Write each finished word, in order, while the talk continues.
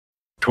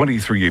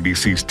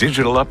23ABC's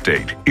digital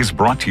update is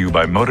brought to you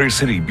by Motor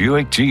City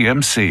Buick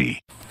GMC.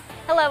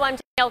 Hello, I'm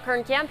Danielle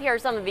Kernkamp. Here are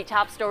some of the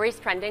top stories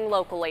trending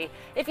locally.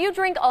 If you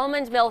drink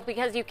almond milk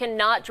because you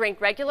cannot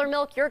drink regular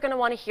milk, you're going to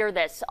want to hear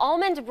this.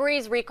 Almond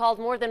Breeze recalled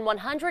more than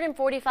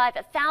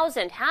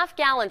 145,000 half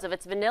gallons of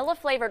its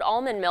vanilla-flavored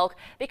almond milk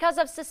because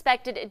of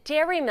suspected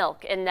dairy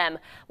milk in them.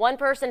 One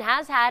person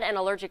has had an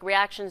allergic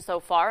reaction so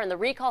far, and the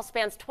recall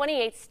spans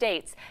 28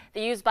 states.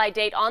 The use-by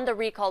date on the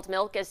recalled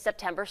milk is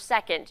September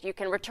 2nd. You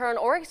can return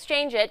or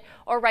exchange it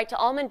or write to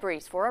Almond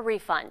Breeze for a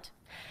refund.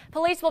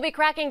 Police will be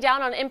cracking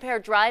down on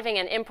impaired driving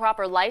and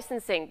improper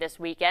licensing this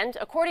weekend.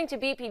 According to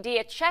BPD,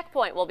 a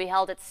checkpoint will be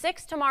held at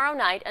 6 tomorrow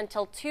night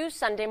until 2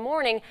 Sunday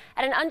morning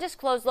at an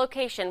undisclosed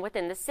location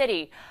within the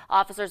city.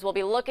 Officers will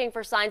be looking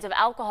for signs of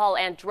alcohol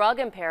and drug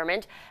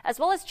impairment, as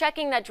well as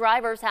checking that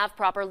drivers have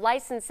proper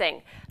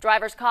licensing.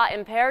 Drivers caught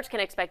impaired can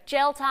expect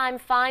jail time,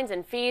 fines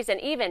and fees, and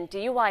even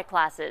DUI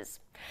classes.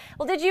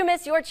 Well, did you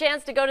miss your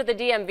chance to go to the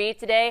DMV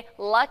today?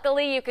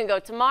 Luckily, you can go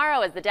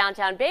tomorrow as the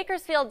downtown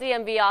Bakersfield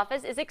DMV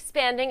office is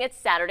expanding its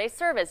Saturday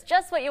service.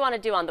 Just what you want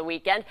to do on the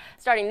weekend.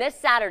 Starting this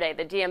Saturday,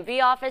 the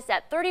DMV office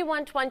at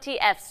 3120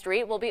 F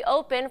Street will be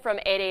open from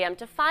 8 a.m.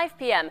 to 5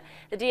 p.m.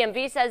 The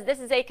DMV says this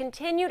is a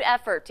continued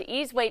effort to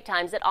ease wait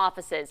times at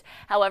offices.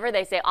 However,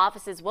 they say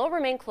offices will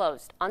remain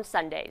closed on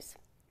Sundays.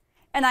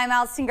 And I'm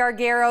Allison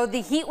Gargaro.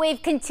 The heat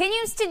wave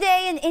continues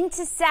today and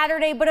into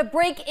Saturday, but a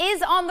break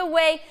is on the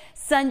way.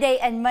 Sunday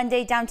and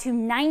Monday down to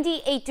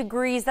 98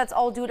 degrees. That's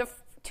all due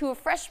to a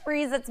fresh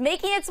breeze that's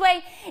making its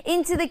way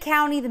into the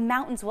county. The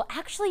mountains will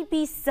actually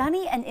be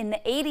sunny and in the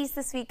 80s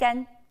this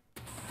weekend.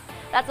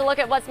 That's a look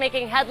at what's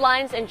making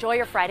headlines. Enjoy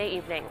your Friday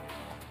evening.